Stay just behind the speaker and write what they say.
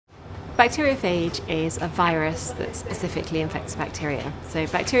Bacteriophage is a virus that specifically infects bacteria. So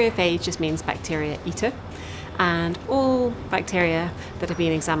bacteriophage just means bacteria eater, and all bacteria that have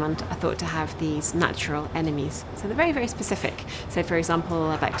been examined are thought to have these natural enemies. So they're very, very specific. So for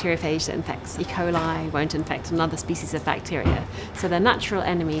example, a bacteriophage that infects E. coli won't infect another species of bacteria. So they're natural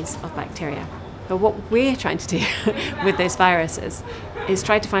enemies of bacteria. But what we're trying to do with those viruses is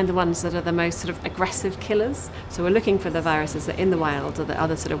try to find the ones that are the most sort of aggressive killers. So we're looking for the viruses that in the wild are the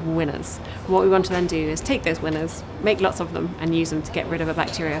other sort of winners. What we want to then do is take those winners, make lots of them, and use them to get rid of a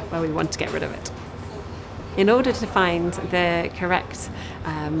bacteria where we want to get rid of it. In order to find the correct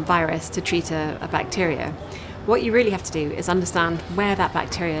virus to treat a bacteria, what you really have to do is understand where that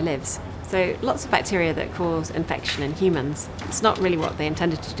bacteria lives. So lots of bacteria that cause infection in humans, it's not really what they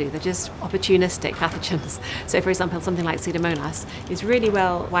intended to do, they're just opportunistic pathogens. So for example, something like Pseudomonas is really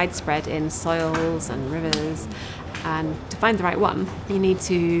well widespread in soils and rivers, and to find the right one, you need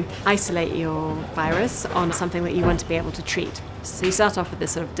to isolate your virus on something that you want to be able to treat. So you start off with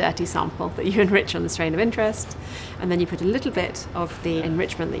this sort of dirty sample that you enrich on the strain of interest, and then you put a little bit of the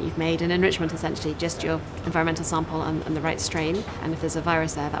enrichment that you've made, and enrichment essentially just your environmental sample and the right strain, and if there's a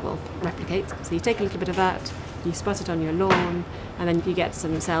virus there that will replicate. So you take a little bit of that, you spot it on your lawn, and then if you get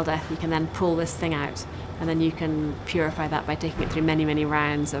some cell death, you can then pull this thing out, and then you can purify that by taking it through many, many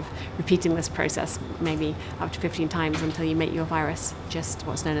rounds of repeating this process, maybe up to 15 times until you make your virus just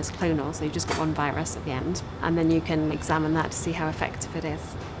what's known as clonal, so you've just got one virus at the end, and then you can examine that to see how effective it is.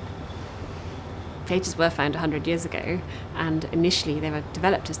 Phages were found 100 years ago, and initially they were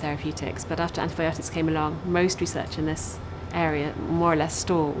developed as therapeutics, but after antibiotics came along, most research in this area more or less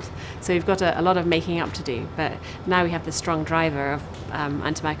stalled. So we've got a lot of making up to do, but now we have this strong driver of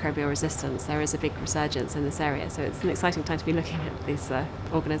antimicrobial resistance. There is a big resurgence in this area, so it's an exciting time to be looking at these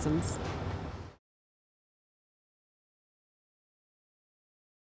organisms.